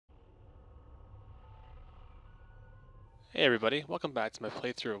Hey everybody, welcome back to my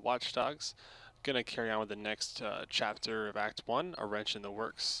playthrough of Watch Dogs. I'm gonna carry on with the next chapter of Act 1, A Wrench in the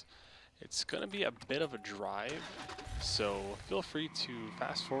Works. It's gonna be a bit of a drive, so feel free to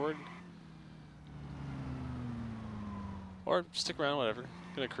fast forward or stick around, whatever.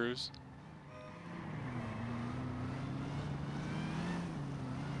 Gonna cruise.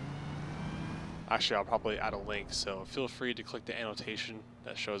 Actually, I'll probably add a link, so feel free to click the annotation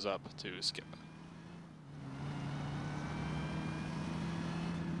that shows up to skip.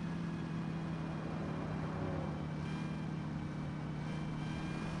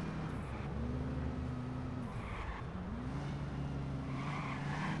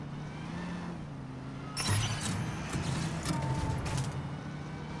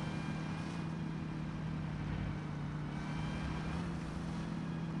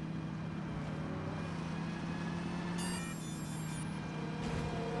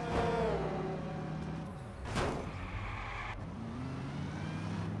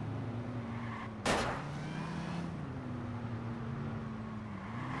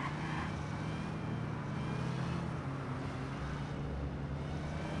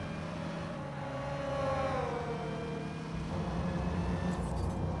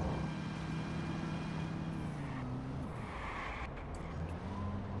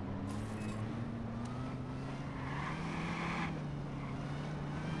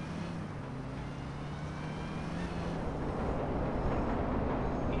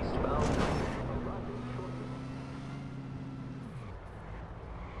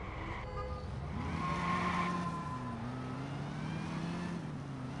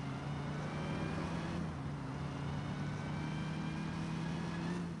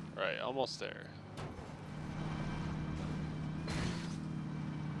 Alright, almost there.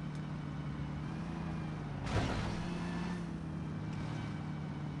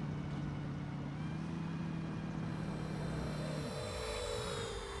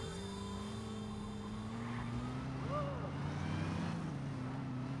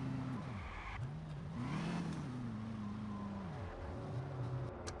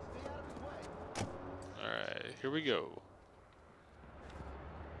 Alright, here we go.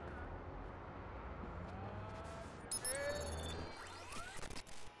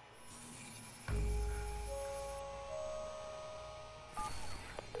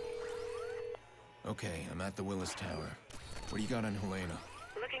 Okay, I'm at the Willis Tower. What do you got on Helena?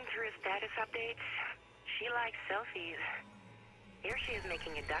 Looking through his status updates, she likes selfies. Here she is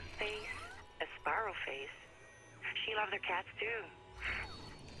making a duck face, a sparrow face. She loves her cats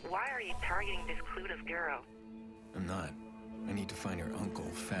too. Why are you targeting this clueless girl? I'm not. I need to find her uncle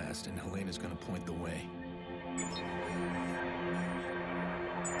fast, and Helena's gonna point the way.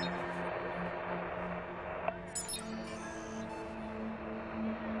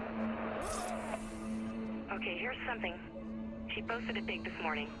 Okay, here's something. She posted a pic this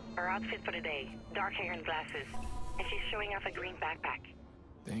morning. Her outfit for the day. Dark hair and glasses. And she's showing off a green backpack.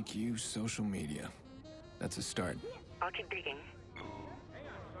 Thank you, social media. That's a start. I'll keep digging.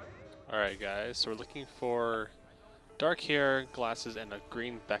 Alright guys, so we're looking for dark hair, glasses, and a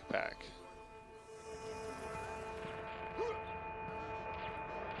green backpack.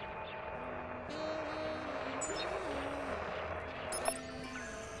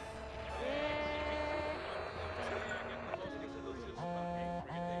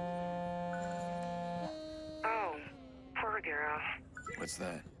 Oh, poor girl. What's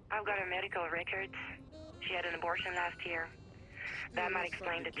that? I've got her medical records. She had an abortion last year. That might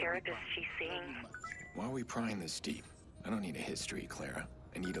explain the therapist she's seeing. Why are we prying this deep? I don't need a history, Clara.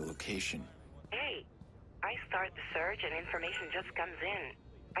 I need a location. Hey, I start the search and information just comes in.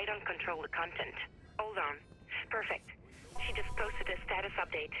 I don't control the content. Hold on. Perfect. She just posted a status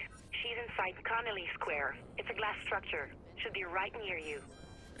update. She's inside Connolly Square. It's a glass structure. Should be right near you.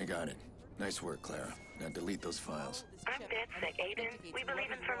 I got it. Nice work, Clara. Now delete those files. I'm dead sick, Aiden. We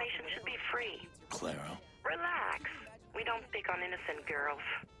believe information should be free. Clara. Relax. We don't pick on innocent girls.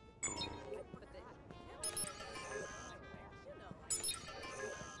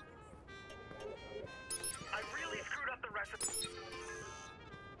 I really screwed up the recipe.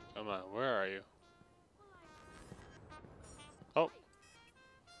 Come on, where are you? Oh,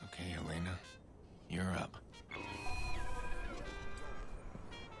 Okay, Helena. You're up.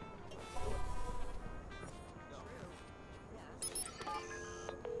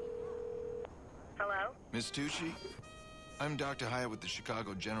 Hello? Miss Tucci? I'm Dr. Hyatt with the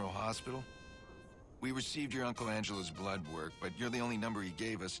Chicago General Hospital. We received your Uncle Angelo's blood work, but you're the only number he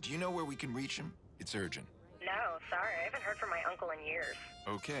gave us. Do you know where we can reach him? It's urgent. No, sorry. I haven't heard from my uncle in years.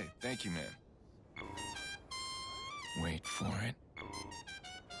 Okay, thank you, ma'am. Wait for it.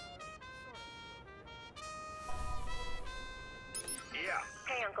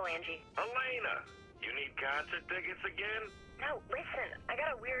 Uncle Angie. Elena, you need concert tickets again? No, listen. I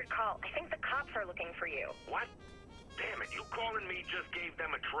got a weird call. I think the cops are looking for you. What? Damn it, you calling me just gave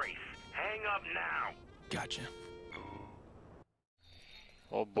them a trace. Hang up now. Gotcha.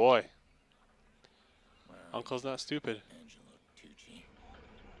 Oh boy. Uncle's not stupid. Angelo Tucci.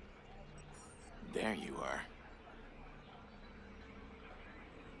 There you are.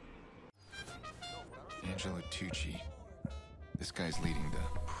 Angelo Tucci. This guy's leading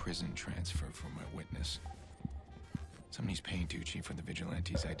the prison transfer for my witness. Somebody's paying Tucci for the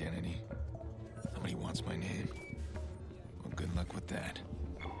vigilante's identity. Somebody wants my name. Well, good luck with that.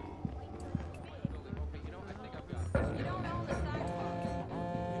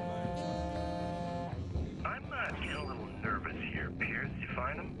 I'm getting a little nervous here, Pierce. You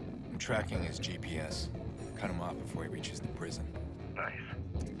find him? I'm tracking his GPS. Cut him off before he reaches the prison. Nice.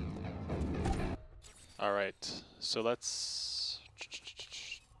 Alright, so let's...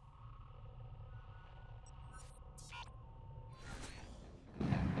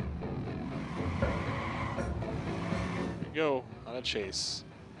 go on a chase.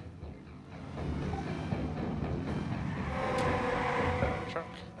 Truck.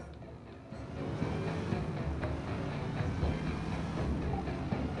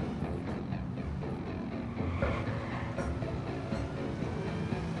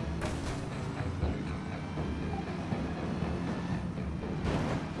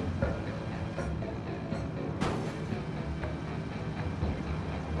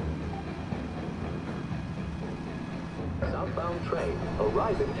 Southbound train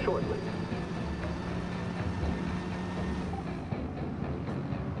arriving shortly.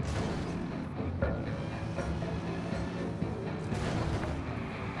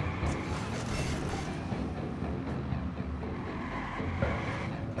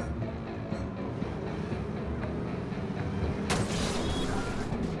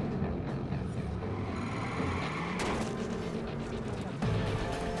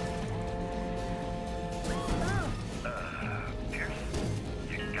 Pierce,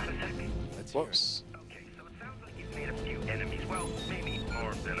 you got a sec? Whoops. Okay, so it sounds like you've made a few enemies. Well, maybe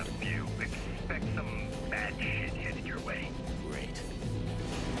more than a few. Expect some bad shit headed your way. Great.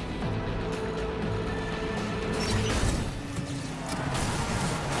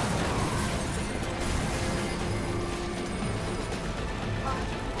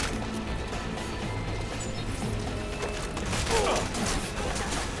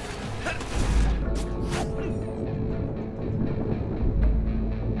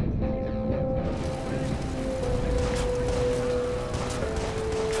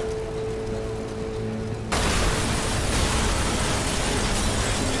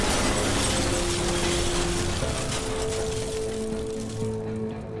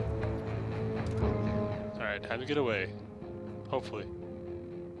 Alright, time to get away. Hopefully.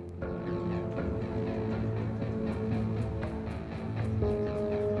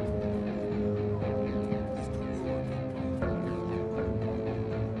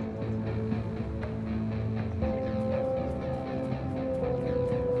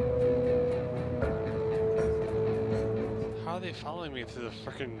 How are they following me to the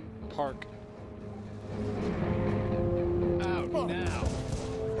frickin' park? Out now.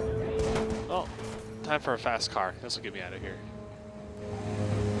 Oh, time for a fast car. This will get me out of here.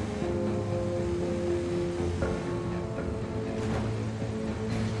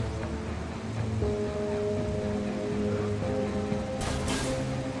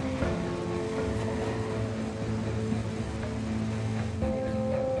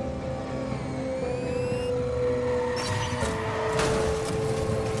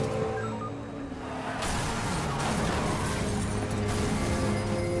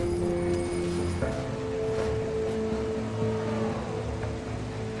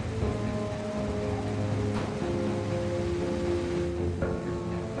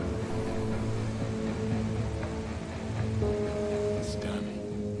 It's done.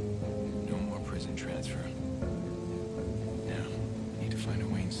 No more prison transfer. Now, I need to find a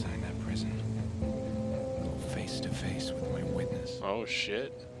way inside that prison. Go face to face with my witness. Oh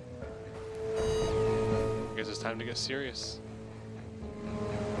shit. Guess it's time to get serious.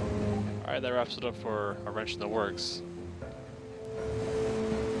 Alright, that wraps it up for A Wrench in the Works.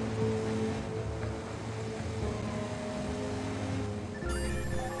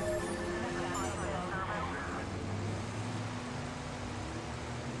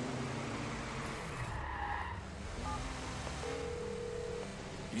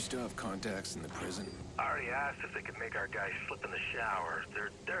 You still have contacts in the prison? I already asked if they could make our guys slip in the shower.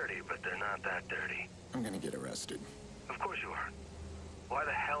 They're dirty, but they're not that dirty. I'm gonna get arrested. Of course you are. Why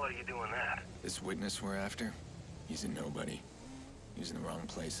the hell are you doing that? This witness we're after, he's a nobody. He was in the wrong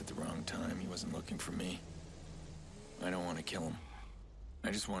place at the wrong time. He wasn't looking for me. I don't want to kill him.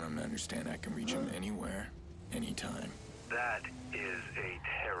 I just want him to understand I can reach him anywhere, anytime. That is a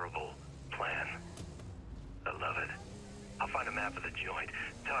terrible plan. I love it. I'll find a map of the joint,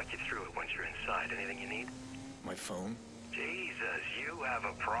 talk you through it once you're inside. Anything you need? My phone? Jesus, you have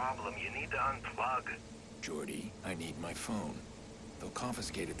a problem. You need to unplug. Jordy, I need my phone. They'll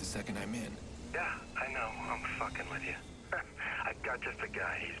confiscate it the second I'm in. Yeah, I know. I'm fucking with you. I got just a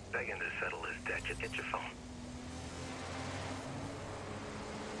guy. He's begging to settle his debt. Just get your phone.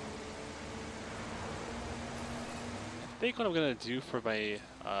 I think what I'm going to do for my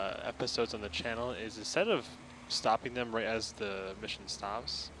episodes on the channel is, instead of stopping them right as the mission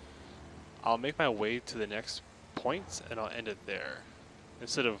stops, I'll make my way to the next point and I'll end it there,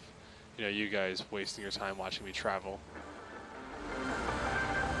 instead of, you know, you guys wasting your time watching me travel.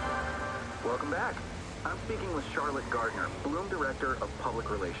 Welcome back. I'm speaking with Charlotte Gardner, Bloom Director of Public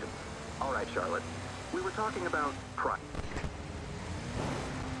Relations. All right, Charlotte. We were talking about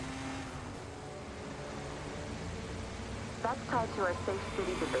That's tied to our Safe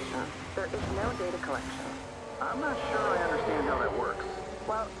City division. There is no data collection. I'm not sure I understand how that works.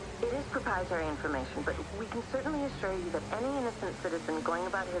 Well, it is proprietary information, but we can certainly assure you that any innocent citizen going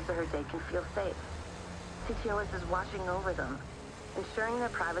about his or her day can feel safe. ctOS is watching over them, ensuring their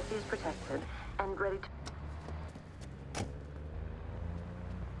privacy is protected and ready to...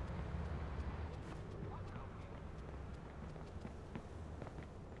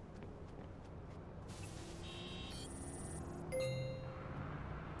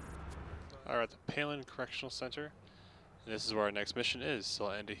 Alright, the Palin Correctional Center. And this is where our next mission is, so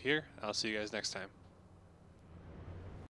I'll end it here. I'll see you guys next time.